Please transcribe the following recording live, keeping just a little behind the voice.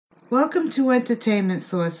Welcome to Entertainment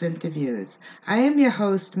Source Interviews. I am your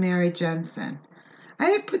host, Mary Jensen.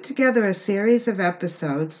 I have put together a series of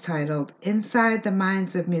episodes titled Inside the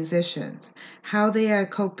Minds of Musicians, How They Are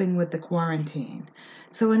Coping with the Quarantine.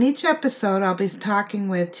 So in each episode, I'll be talking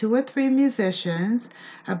with 2 or 3 musicians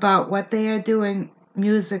about what they are doing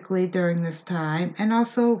musically during this time and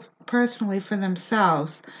also personally for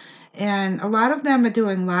themselves. And a lot of them are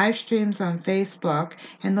doing live streams on Facebook,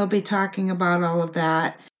 and they'll be talking about all of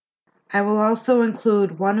that. I will also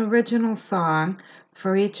include one original song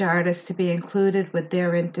for each artist to be included with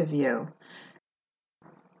their interview.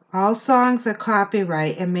 All songs are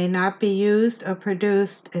copyright and may not be used or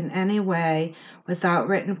produced in any way without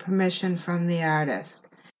written permission from the artist.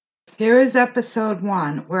 Here is episode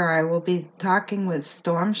 1, where I will be talking with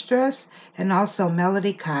Stormstress and also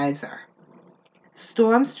Melody Kaiser.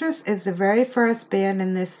 Stormstress is the very first band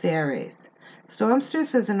in this series.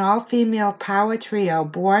 Stormstress is an all-female power trio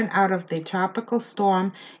born out of the tropical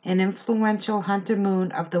storm and influential Hunter Moon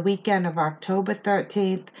of the weekend of October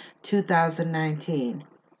 13th, 2019.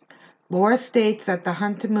 Lore states that the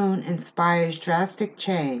Hunter Moon inspires drastic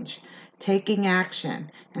change, taking action,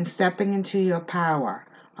 and stepping into your power,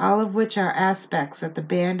 all of which are aspects that the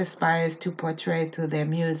band aspires to portray through their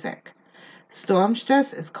music.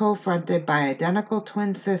 Stormstress is co-fronted by identical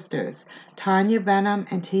twin sisters, Tanya Venom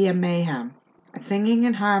and Tia Mayhem, singing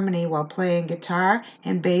in harmony while playing guitar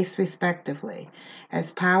and bass respectively, as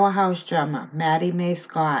powerhouse drummer Maddie Mae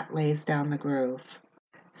Scott lays down the groove.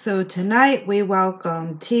 So tonight we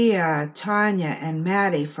welcome Tia, Tanya, and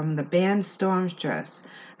Maddie from the band Stormstress.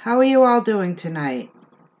 How are you all doing tonight?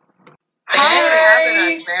 Thank you for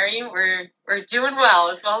having us, Mary. We're doing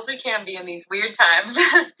well as we can be in these weird times.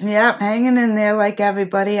 Yep, hanging in there like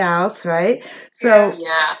everybody else, right? So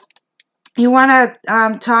yeah. You want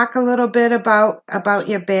to talk a little bit about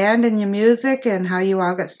your band and your music and how you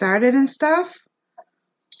all got started and stuff?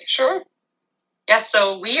 Sure. Yeah,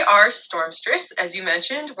 so we are Stormstress, as you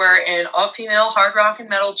mentioned. We're an all-female hard rock and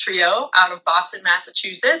metal trio out of Boston,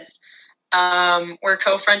 Massachusetts. We're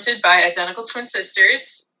co-fronted by identical twin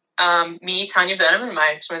sisters, me, Tanya Venom, and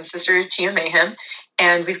my twin sister, Tia Mayhem.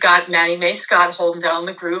 And we've got Maddie Mae Scott holding down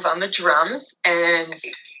the groove on the drums. And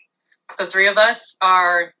the three of us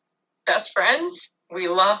are best friends. We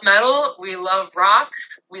love metal. We love rock.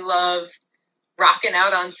 We love rocking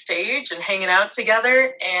out on stage and hanging out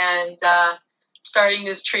together. And starting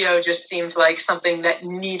this trio just seemed like something that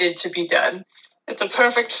needed to be done. It's a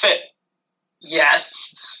perfect fit. Yes.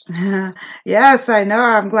 Yes, I know.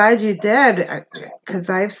 I'm glad you did, because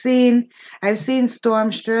I've seen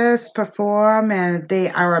Stormstress perform, and they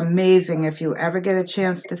are amazing. If you ever get a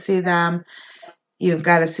chance to see them, you've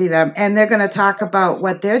got to see them. And they're going to talk about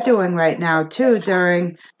what they're doing right now, too,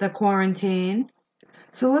 during the quarantine.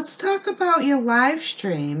 So let's talk about your live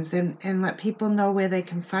streams and let people know where they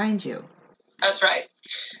can find you. That's right.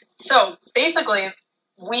 So basically,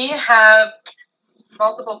 we have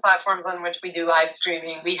multiple platforms on which we do live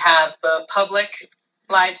streaming. We have the public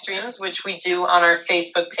live streams, which we do on our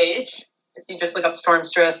Facebook page. If you just look up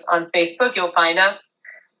Stormstress on Facebook, you'll find us.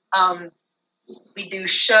 We do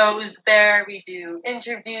shows there. We do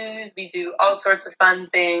interviews. We do all sorts of fun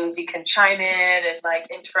things. You can chime in and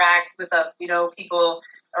interact with us. We know people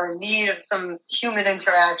are in need of some human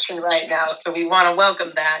interaction right now, so we want to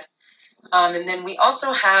welcome that. And then we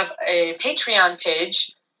also have a Patreon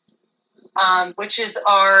page, which is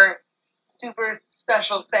our super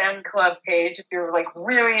special fan club page. If you're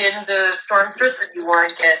really into Stormstress and you want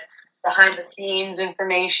to get behind the scenes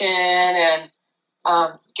information and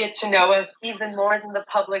get to know us even more than the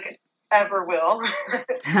public ever will,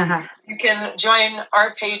 you can join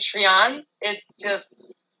our Patreon. It's just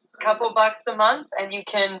a couple bucks a month, and you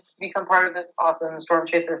can become part of this awesome Storm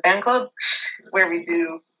Chaser fan club where we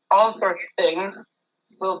do all sorts of things.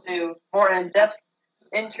 We'll do more in-depth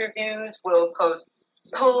interviews. We'll post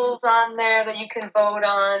polls on there that you can vote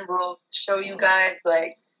on. We'll show you guys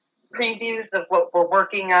previews of what we're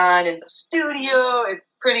working on in the studio.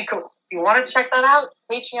 It's pretty cool. If you want to check that out,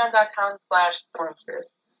 patreon.com/Stormstress.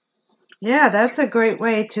 Yeah, that's a great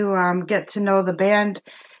way to get to know the band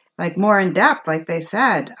more in depth, like they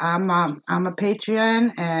said. I'm a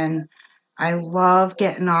Patreon, and I love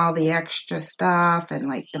getting all the extra stuff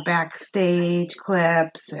and the backstage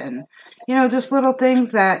clips and just little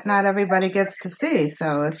things that not everybody gets to see.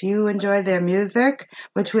 So if you enjoy their music,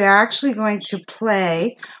 which we are actually going to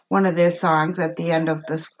play one of their songs at the end of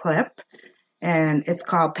this clip, and it's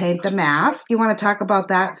called Paint the Mask. You want to talk about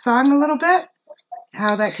that song a little bit?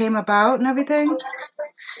 How that came about and everything?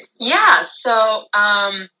 Yeah,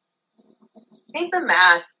 'Paint the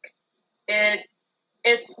Mask',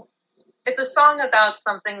 it's a It's a song about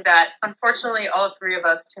something that, unfortunately, all three of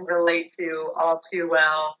us can relate to all too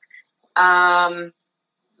well.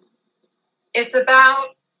 It's about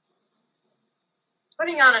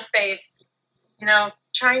putting on a face,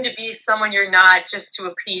 trying to be someone you're not just to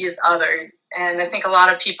appease others. And I think a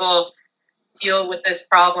lot of people deal with this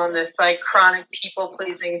problem, this like chronic people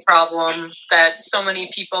pleasing problem that so many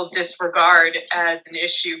people disregard as an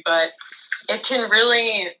issue, but you can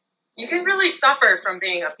really suffer from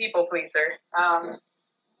being a people pleaser.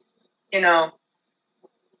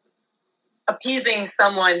 Appeasing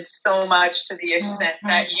someone so much to the extent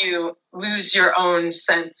that you lose your own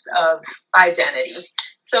sense of identity.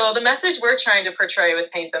 So the message we're trying to portray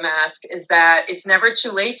with Paint the Mask is that it's never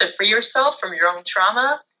too late to free yourself from your own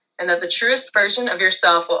trauma, and that the truest version of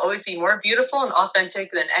yourself will always be more beautiful and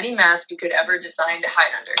authentic than any mask you could ever design to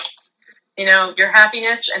hide under. Your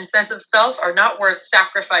happiness and sense of self are not worth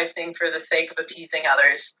sacrificing for the sake of appeasing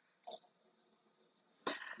others.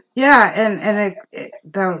 Yeah, and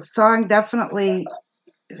the song definitely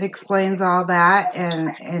explains all that,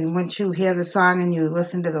 and once you hear the song and you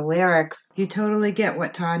listen to the lyrics, you totally get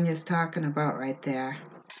what Tanya's talking about right there.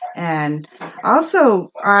 And also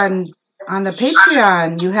on the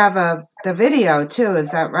Patreon, you have the video too,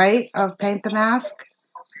 is that right, of Paint the Mask?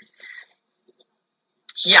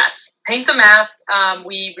 Yes, Paint the Mask.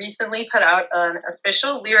 We recently put out an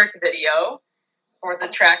official lyric video for the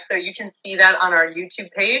track, so you can see that on our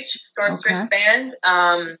YouTube page, Stormstrips Band.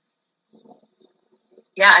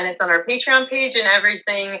 Yeah, and it's on our Patreon page and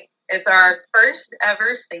everything. It's our first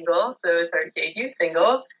ever single, so it's our debut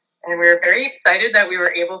single, and we're very excited that we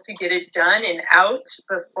were able to get it done and out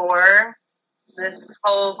before this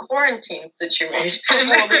whole quarantine situation.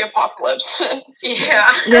 Before the apocalypse. Yeah.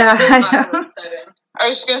 I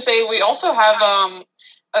was just going to say, we also have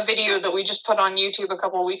a video that we just put on YouTube a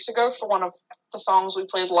couple of weeks ago for one of the songs we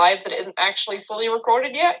played live that isn't actually fully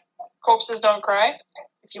recorded yet. Corpses Don't Cry.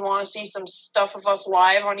 If you want to see some stuff of us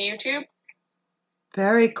live on YouTube.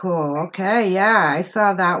 Very cool. Okay, yeah, I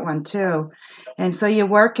saw that one too. And so you're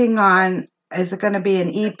working on, is it going to be an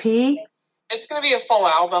EP? It's going to be a full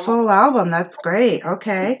album. Full album, that's great.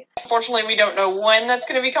 Okay. Unfortunately, we don't know when that's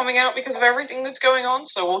going to be coming out because of everything that's going on,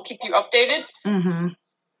 so we'll keep you updated. Mm-hmm.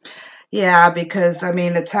 Yeah, because,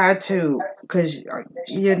 it's hard because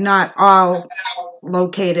you're not all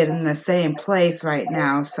located in the same place right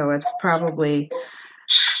now, so it's probably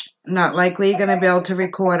not likely you're going to be able to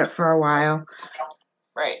record it for a while.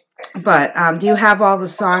 Right. But do you have all the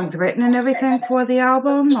songs written and everything for the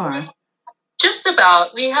album, or? Just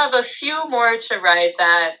about. We have a few more to write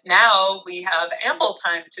that now we have ample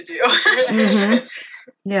time to do. Mm-hmm.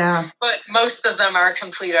 Yeah. But most of them are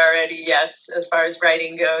complete already, yes, as far as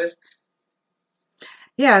writing goes.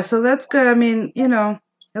 Yeah, so that's good.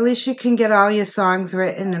 At least you can get all your songs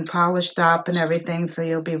written and polished up and everything, so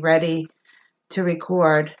you'll be ready to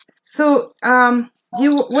record. So,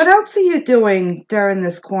 what else are you doing during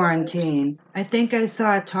this quarantine? I think I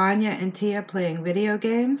saw Tanya and Tia playing video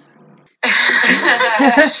games.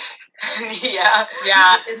 Yeah.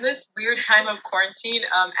 In this weird time of quarantine,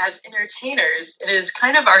 as entertainers, it is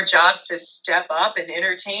kind of our job to step up and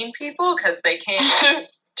entertain people because they can't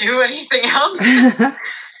do anything else.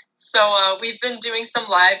 So we've been doing some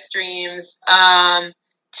live streams.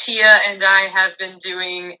 Tia and I have been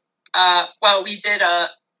doing, we did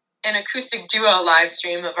an acoustic duo live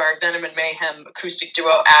stream of our Venom and Mayhem acoustic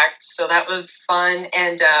duo act. So that was fun.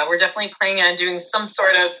 And we're definitely planning on doing some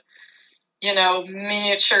sort of,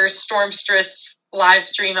 miniature Stormstrips live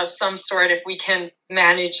stream of some sort if we can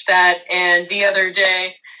manage that. And the other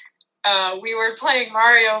day, we were playing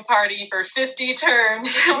Mario Party for 50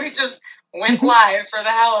 turns. We just went live for the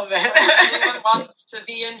hell of it. If anyone wants to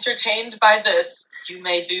be entertained by this, you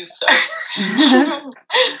may do so.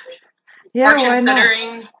 Yeah,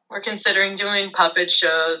 we're considering doing puppet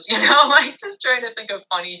shows, just trying to think of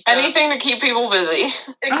funny stuff. Anything to keep people busy.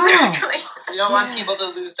 Exactly. We don't want people to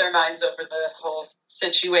lose their minds over the whole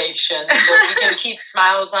situation. So if we can keep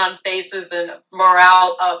smiles on faces and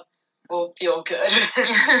morale up, we'll feel good.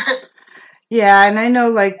 Yeah, and I know,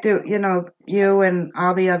 you and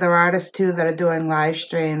all the other artists, too, that are doing live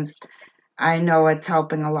streams, I know it's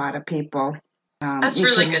helping a lot of people. That's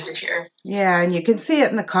really good to hear. Yeah, and you can see it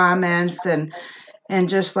in the comments and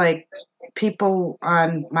just, people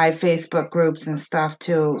on my Facebook groups and stuff,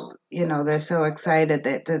 too. They're so excited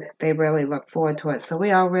that they really look forward to it. So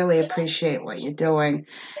we all really appreciate what you're doing.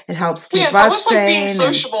 It helps keep us sane. Yeah, it's almost like being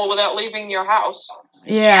sociable without leaving your house.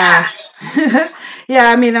 Yeah.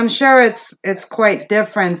 Yeah, I'm sure it's quite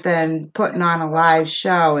different than putting on a live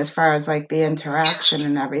show as far as the interaction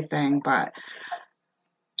and everything, but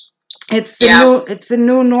It's the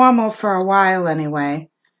new normal for a while anyway.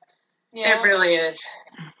 Yeah. It really is.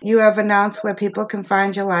 You have announced where people can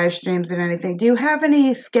find your live streams and anything. Do you have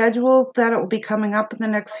any schedule that it will be coming up in the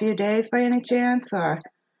next few days by any chance? Or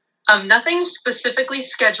nothing specifically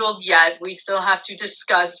scheduled yet. We still have to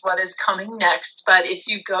discuss what is coming next. But if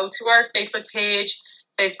you go to our Facebook page,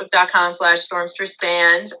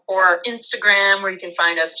 facebook.com/Stormstress or Instagram, where you can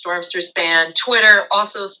find us, Stormstress Band, Twitter,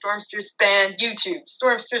 also Stormstress Band, YouTube,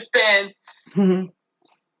 Stormstress Band. Mm-hmm.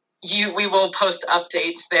 We will post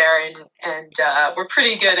updates there, and we're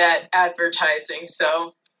pretty good at advertising,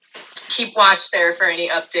 so keep watch there for any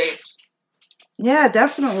updates. Yeah,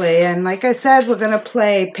 definitely. And like I said, we're going to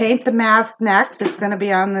play Paint the Mask next. It's going to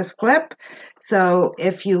be on this clip. So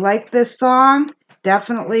if you like this song,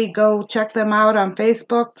 definitely go check them out on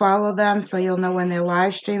Facebook, follow them so you'll know when their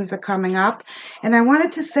live streams are coming up. And I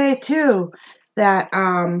wanted to say, too, that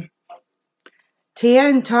Tia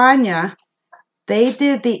and Tanya, they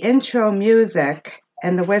did the intro music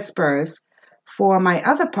and the whispers for my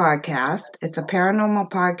other podcast. It's a paranormal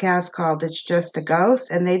podcast called It's Just a Ghost,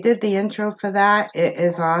 and they did the intro for that. It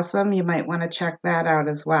is awesome. You might want to check that out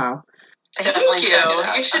as well. Thank you.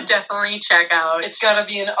 You should definitely check out. It's going to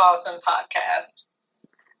be an awesome podcast.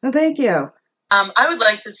 Well, thank you. I would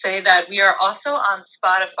like to say that we are also on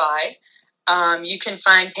Spotify. You can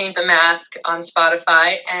find Paint the Mask on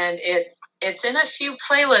Spotify, and it's in a few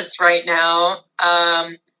playlists right now.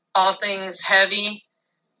 All Things Heavy,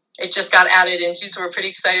 it just got added into, so we're pretty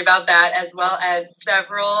excited about that, as well as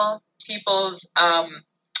several people's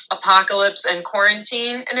apocalypse and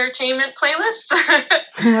quarantine entertainment playlists.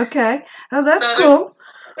 Okay. Oh, that's cool.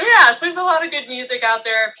 Yeah, so there's a lot of good music out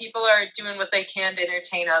there. People are doing what they can to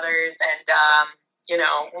entertain others, and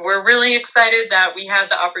we're really excited that we had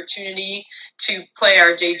the opportunity to play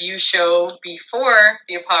our debut show before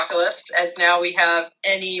the apocalypse, as now we have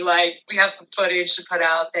some footage to put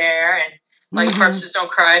out there, and Corpses Don't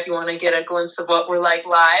Cry, if you want to get a glimpse of what we're like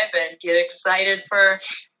live and get excited for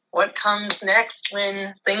what comes next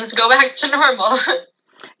when things go back to normal.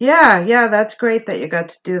 Yeah, that's great that you got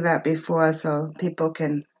to do that before, so people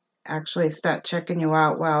can actually start checking you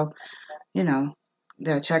out while,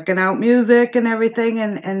 they're checking out music and everything,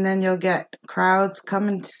 and then you'll get crowds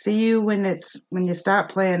coming to see you when you start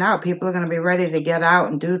playing out. People are going to be ready to get out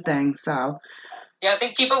and do things. So yeah, I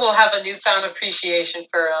think people will have a newfound appreciation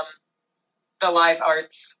for the live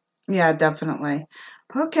arts. Yeah, definitely.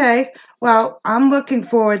 Okay, well, I'm looking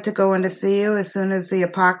forward to going to see you as soon as the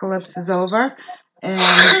apocalypse is over, and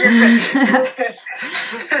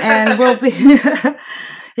we'll be.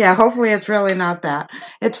 Yeah, hopefully it's really not that.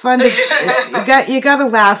 It's fun to you got to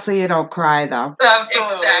laugh so you don't cry, though.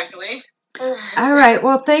 Absolutely. Exactly. All right.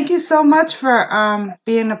 Well, thank you so much for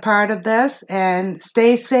being a part of this, and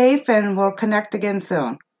stay safe, and we'll connect again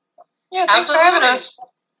soon. Yeah, thanks for having us.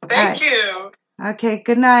 Thank you. Okay,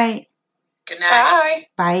 good night. Good night.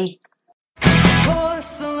 Bye.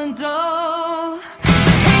 Porcelain doll,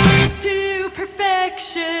 painted to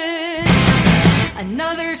perfection.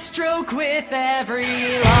 Another stroke with every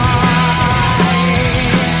line.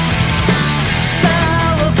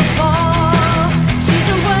 Belle of the ball, she's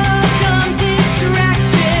a welcome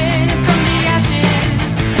distraction from the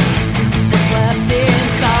ashes that's left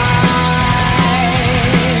inside.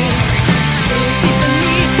 Deep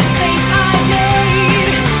beneath this face I've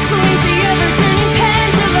made sways the ever-turning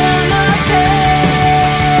pendulum of fate.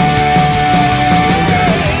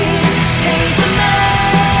 Paint the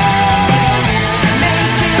mask,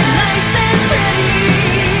 make it nice and pretty.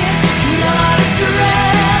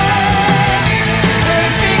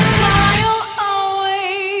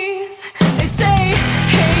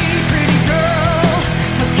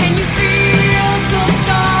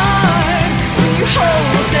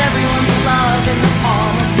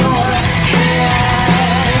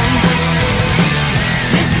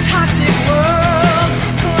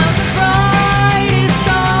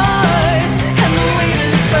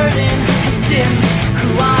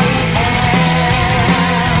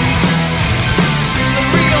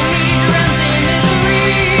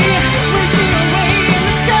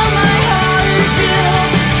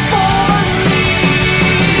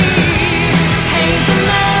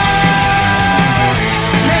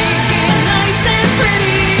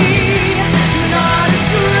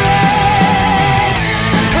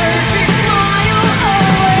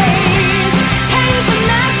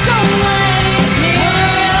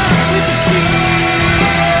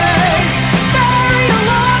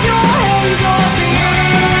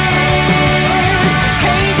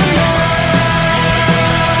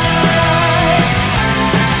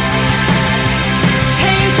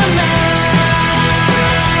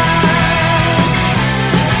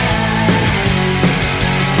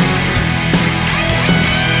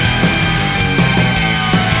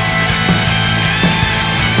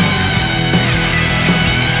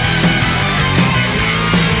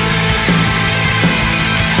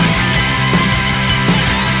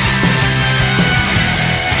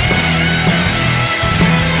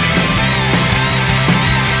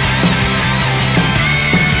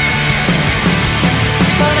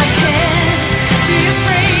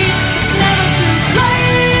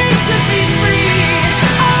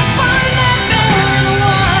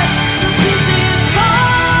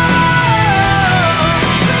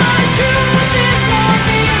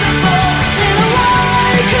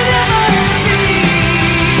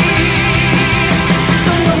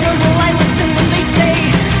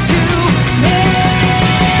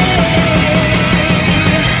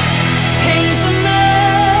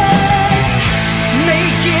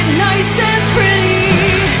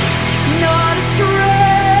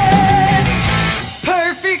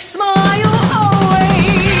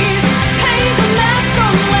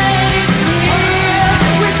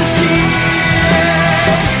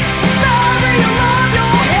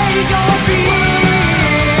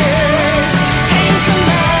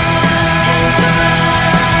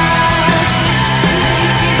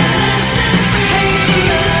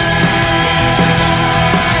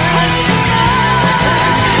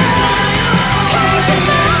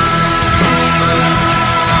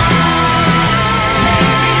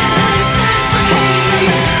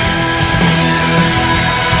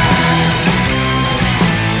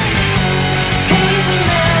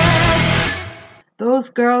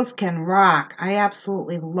 Girls Can Rock. I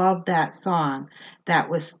absolutely love that song. That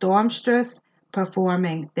was Stormstress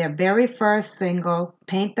performing their very first single,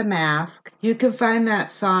 Paint the Mask. You can find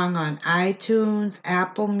that song on iTunes,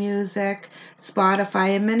 Apple Music,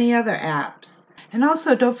 Spotify, and many other apps. And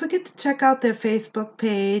also, don't forget to check out their Facebook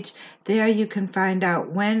page. There you can find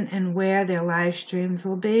out when and where their live streams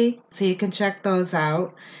will be. So you can check those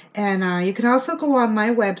out. And you can also go on my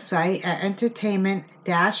website at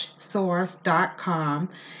entertainment-source.com.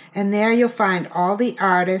 And there you'll find all the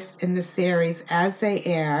artists in the series as they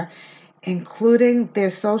air, including their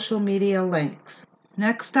social media links.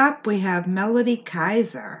 Next up, we have Melody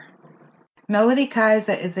Kaiser. Melody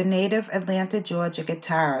Kaiser is a native Atlanta, Georgia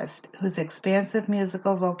guitarist whose expansive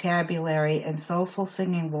musical vocabulary and soulful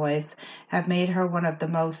singing voice have made her one of the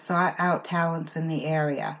most sought-out talents in the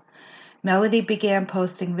area. Melody began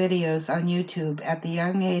posting videos on YouTube at the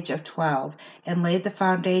young age of 12 and laid the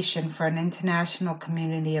foundation for an international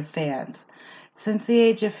community of fans. Since the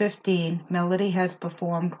age of 15, Melody has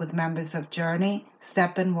performed with members of Journey,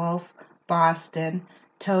 Steppenwolf, Boston,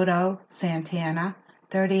 Toto, Santana,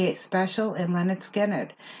 38 Special, and Lynyrd Skynyrd,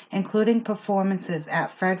 including performances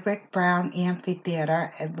at Frederick Brown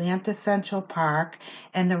Amphitheater, Atlanta Central Park,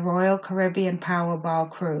 and the Royal Caribbean Powerball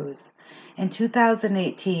Cruise. In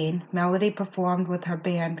 2018, Melody performed with her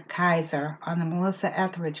band Kaiser on the Melissa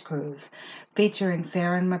Etheridge Cruise, featuring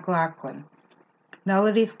Sarah McLachlan.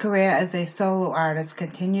 Melody's career as a solo artist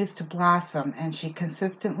continues to blossom, and she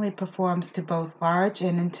consistently performs to both large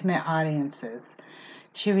and intimate audiences.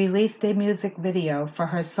 She released a music video for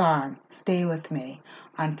her song, Stay With Me,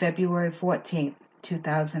 on February 14,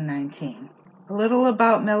 2019. A little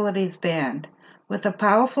about Melody's band. With a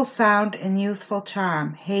powerful sound and youthful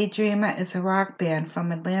charm, Hey Dreamer is a rock band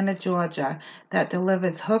from Atlanta, Georgia that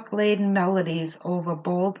delivers hook-laden melodies over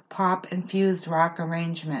bold pop-infused rock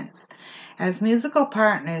arrangements. As musical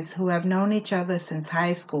partners who have known each other since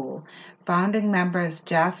high school, founding members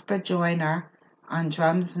Jasper Joyner on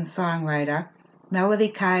drums and songwriter, Melody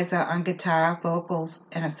Kaiser on guitar, vocals,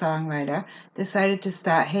 and a songwriter, decided to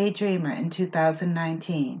start Hey Dreamer in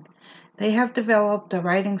 2019. They have developed a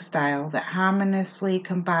writing style that harmoniously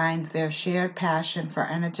combines their shared passion for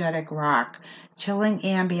energetic rock, chilling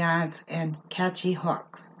ambience, and catchy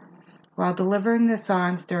hooks. While delivering their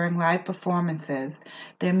songs during live performances,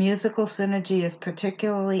 their musical synergy is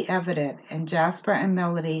particularly evident, and Jasper and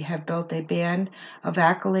Melody have built a band of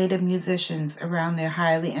accoladed musicians around their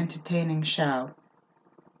highly entertaining show.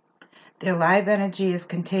 Their live energy is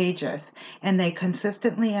contagious, and they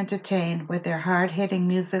consistently entertain with their hard-hitting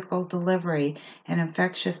musical delivery and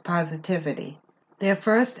infectious positivity. Their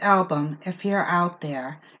first album, If You're Out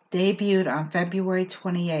There, debuted on February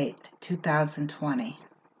 28, 2020.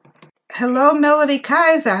 Hello, Melody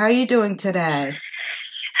Kaiser. How are you doing today?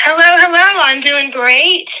 Hello. I'm doing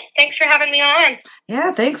great. Thanks for having me on.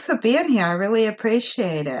 Yeah, thanks for being here. I really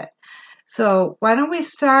appreciate it. So why don't we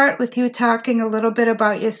start with you talking a little bit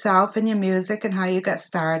about yourself and your music and how you got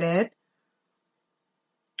started?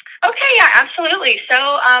 Okay, yeah, absolutely.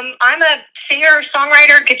 So I'm a singer,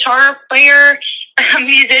 songwriter, guitar player,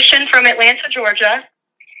 musician from Atlanta, Georgia.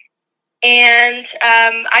 And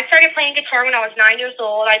I started playing guitar when I was 9 years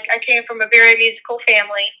old. I came from a very musical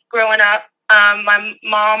family growing up. My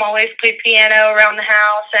mom always played piano around the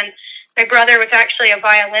house, and my brother was actually a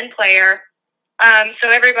violin player. So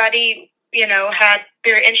everybody, had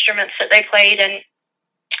their instruments that they played, and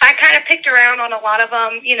I kind of picked around on a lot of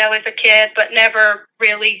them, as a kid, but never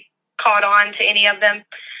really caught on to any of them.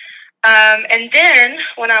 And then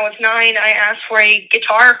when I was 9, I asked for a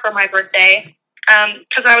guitar for my birthday,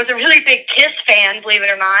 because I was a really big Kiss fan, believe it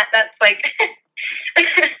or not. That's like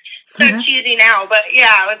so cheesy now, but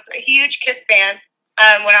yeah, I was a huge Kiss fan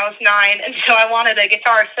when I was 9, and so I wanted a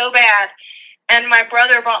guitar so bad. And my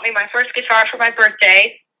brother bought me my first guitar for my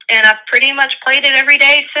birthday, and I've pretty much played it every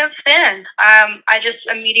day since then. I just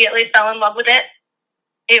immediately fell in love with it.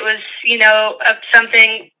 It was,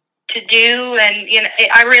 something to do, and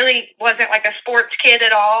I really wasn't like a sports kid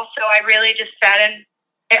at all, so I really just sat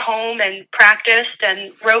at home and practiced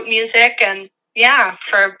and wrote music, and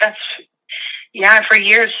for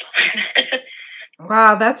years.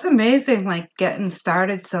 Wow, that's amazing, like getting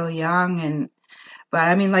started so young. But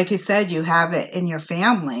I mean, like you said, you have it in your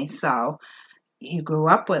family, so you grew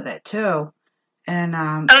up with it too. And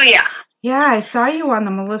Oh yeah. yeah, I saw you on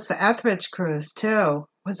the Melissa Etheridge cruise too.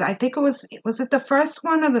 Was it the first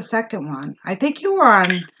one or the second one? I think you were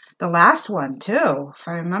on the last one too, if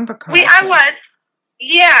I remember correctly. I was.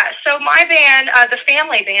 Yeah. So my band, the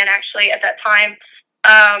family band, actually at that time,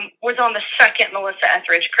 was on the second Melissa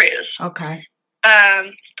Etheridge cruise. Okay.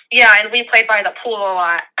 Yeah, and we played by the pool a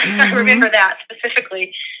lot. I Mhm. remember that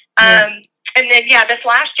specifically. Yeah. And then, yeah, this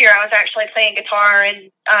last year I was actually playing guitar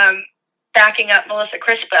and backing up Melissa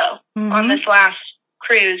Crispo on Mhm. this last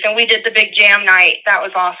cruise. And we did the big jam night. That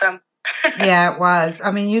was awesome. Yeah, it was.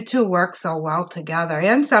 I mean, you two work so well together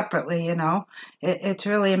and separately, you know. It's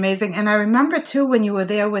really amazing. And I remember too when you were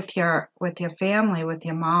there with your family, with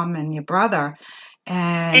your mom and your brother,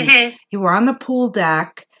 and Hmm. you were on the pool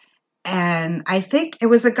deck, and I think it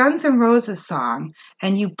was a Guns N' Roses song,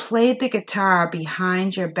 and you played the guitar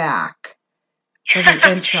behind your back for the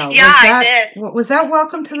intro. Yeah, I did. Was that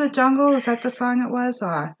Welcome to the Jungle? Is that the song it was,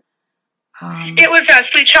 or It was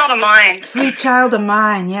Sweet Child of Mine. Sweet Child of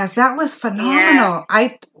Mine? Yes, that was phenomenal.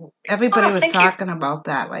 Everybody Oh, was thank you. talking about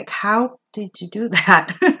that. Like, how did you do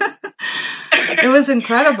that? It was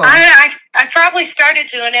incredible. I probably started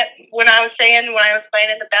doing it when I was playing in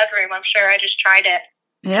the bedroom. I'm sure I just tried it.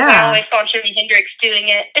 I Yeah, always saw Jimi Hendrix doing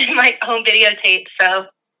it in my home videotape. So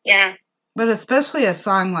yeah. but especially a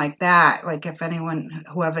song like that, like if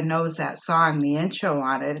whoever knows that song, the intro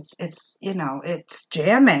on it, it's you know, it's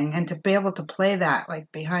jamming, and to be able to play that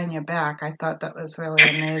like behind your back, I thought that was really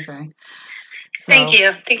amazing. Thank So,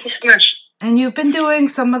 you. Thank you so much. and you've been doing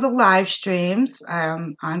some of the live streams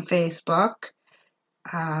on Facebook.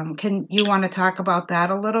 Can you want to talk about that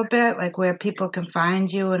a little bit, like where people can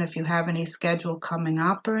find you, and if you have any schedule coming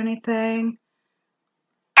up or anything?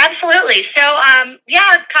 Absolutely. So yeah,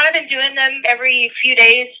 I've kind of been doing them every few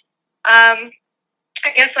days. I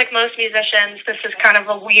guess like most musicians, this is kind of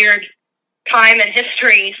a weird time in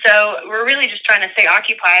history. So we're really just trying to stay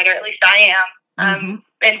occupied, or at least I am, Mhm.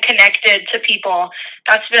 and connected to people.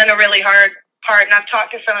 That's been a really hard part. And I've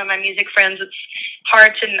talked to some of my music friends. It's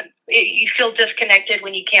hard you feel disconnected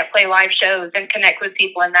when you can't play live shows and connect with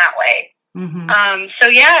people in that way. Mhm. So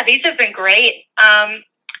yeah, these have been great.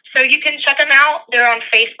 So you can check them out. They're on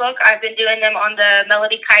Facebook. I've been doing them on the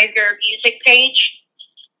Melody Kaiser music page,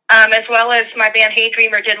 as well as my band Hey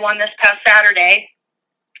Dreamer did one this past Saturday,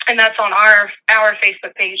 and that's on our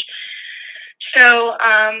Facebook page. So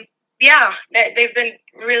yeah, they've been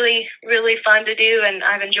really, really fun to do, and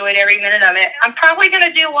I've enjoyed every minute of it. I'm probably going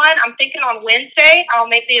to do one. I'm thinking on Wednesday. I'll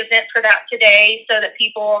make the event for that today so that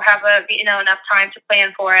people have enough time to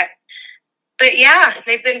plan for it. But yeah,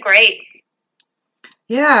 they've been great.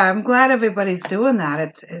 Yeah, I'm glad everybody's doing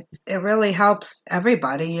that. It really helps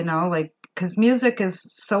everybody, you know, like because music is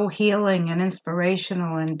so healing and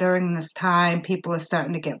inspirational, and during this time, people are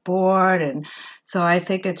starting to get bored, and so I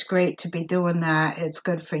think it's great to be doing that. It's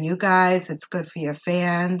good for you guys. It's good for your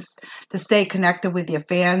fans to stay connected with your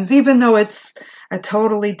fans, even though it's a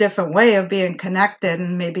totally different way of being connected,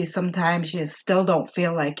 and maybe sometimes you still don't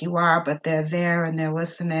feel like you are, but they're there and they're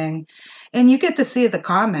listening, and you get to see the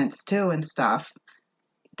comments too and stuff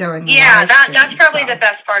during the Yeah, live that's stream, probably so the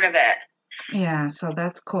best part of it. yeah, so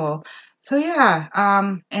that's cool. So yeah,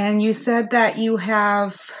 and you said that you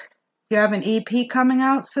have an EP coming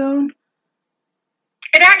out soon?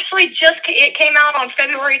 It actually it came out on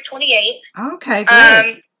February 28th. Okay,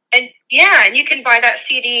 great. And yeah, and you can buy that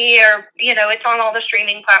CD, or it's on all the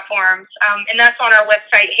streaming platforms. And that's on our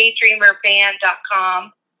website,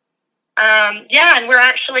 heydreamerband.com. Yeah, and we're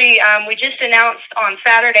actually we just announced on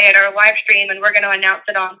Saturday at our live stream, and we're going to announce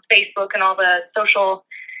it on Facebook and all the social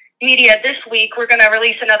media this week. We're going to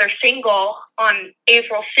release another single on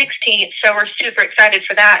April 16th, so we're super excited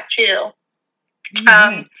for that too.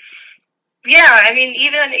 Right. Yeah, I mean,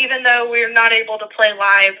 even though we're not able to play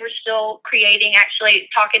live, we're still creating. Actually,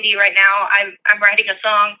 talking to you right now, I'm writing a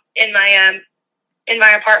song in my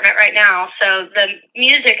apartment right now. So the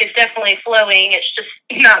music is definitely flowing. It's just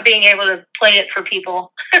not being able to play it for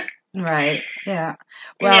people. Right. Yeah.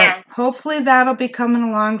 Well, Yeah. hopefully that'll be coming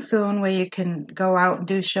along soon where you can go out and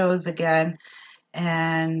do shows again.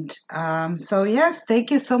 And so, yes,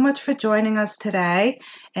 thank you so much for joining us today.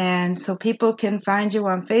 And so people can find you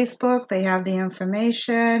on Facebook. They have the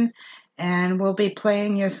information. And we'll be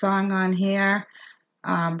playing your song on here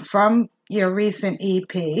from your recent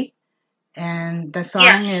EP. And the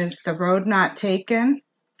song is The Road Not Taken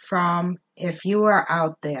from If You Are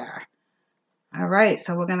Out There. All right,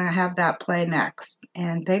 so we're going to have that play next.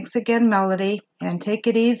 And thanks again, Melody. And take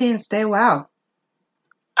it easy and stay well.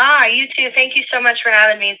 You too. Thank you so much for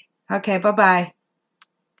having me. Okay, bye-bye.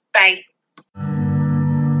 Bye.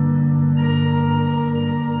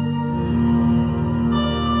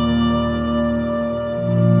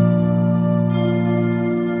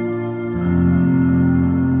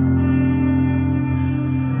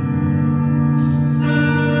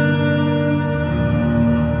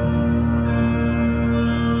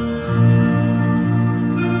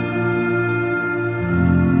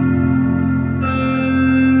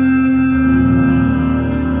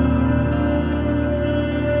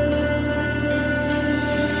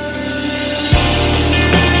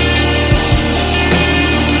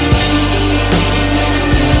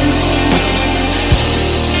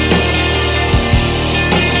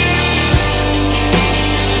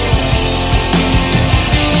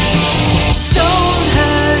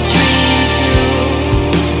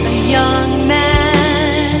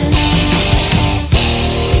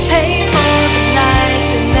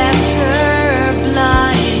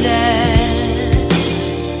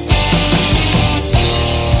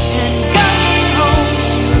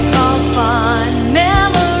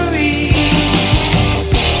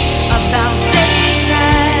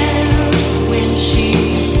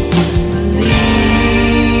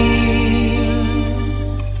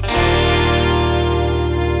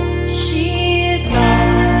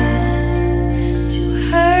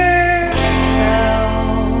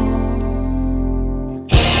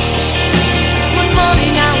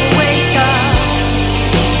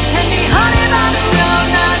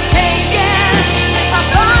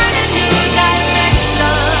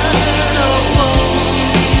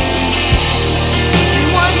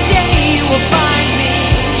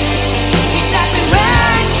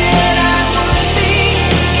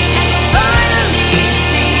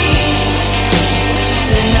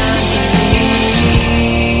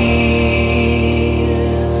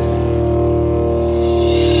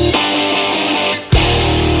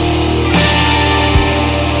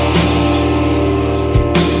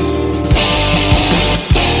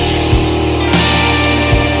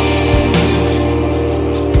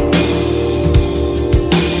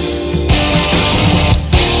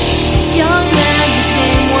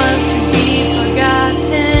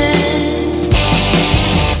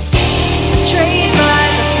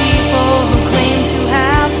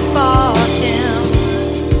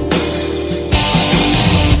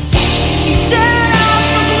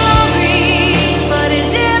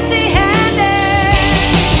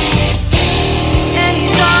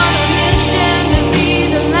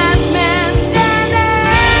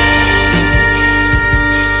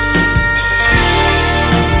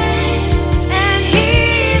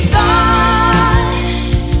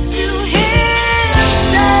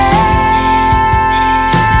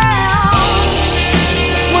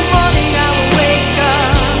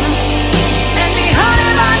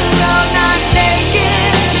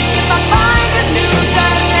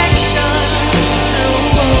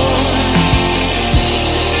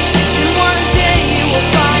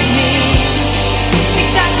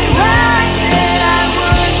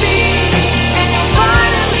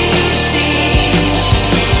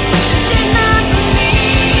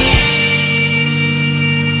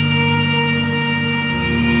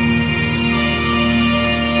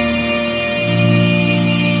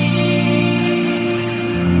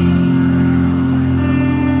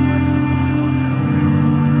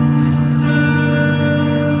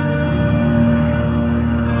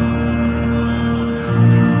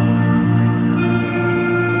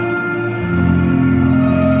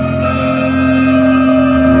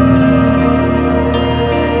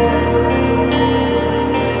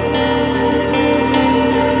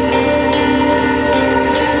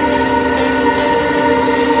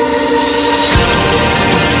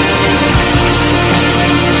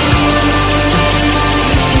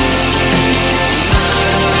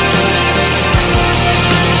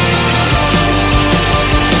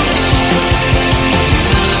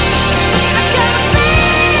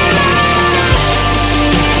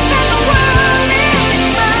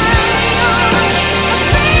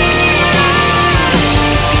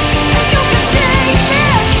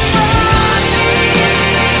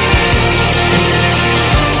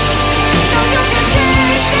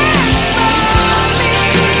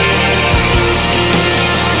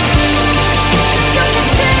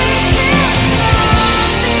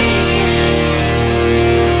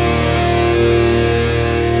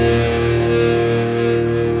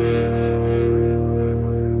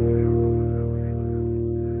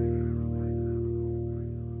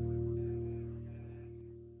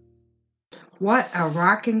 What a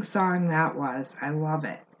rocking song that was. I love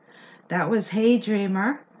it. That was Hey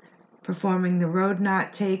Dreamer performing The Road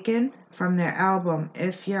Not Taken from their album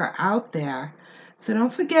If You're Out There. So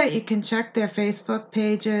don't forget, you can check their Facebook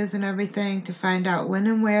pages and everything to find out when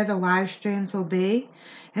and where the live streams will be.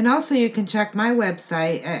 And also you can check my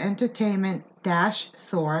website at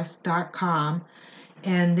entertainment-source.com,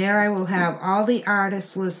 and there I will have all the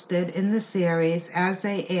artists listed in the series as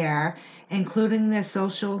they air, including their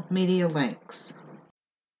social media links.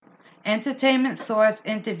 Entertainment Source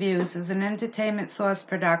Interviews is an Entertainment Source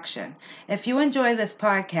production. If you enjoy this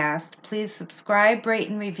podcast, please subscribe, rate,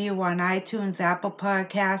 and review on iTunes, Apple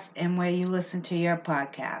Podcasts, and where you listen to your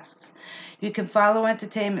podcasts. You can follow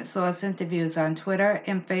Entertainment Source Interviews on Twitter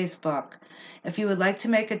and Facebook. If you would like to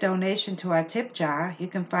make a donation to our tip jar, you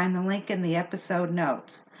can find the link in the episode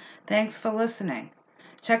notes. Thanks for listening.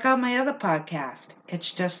 Check out my other podcast,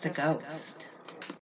 It's Just a Ghost.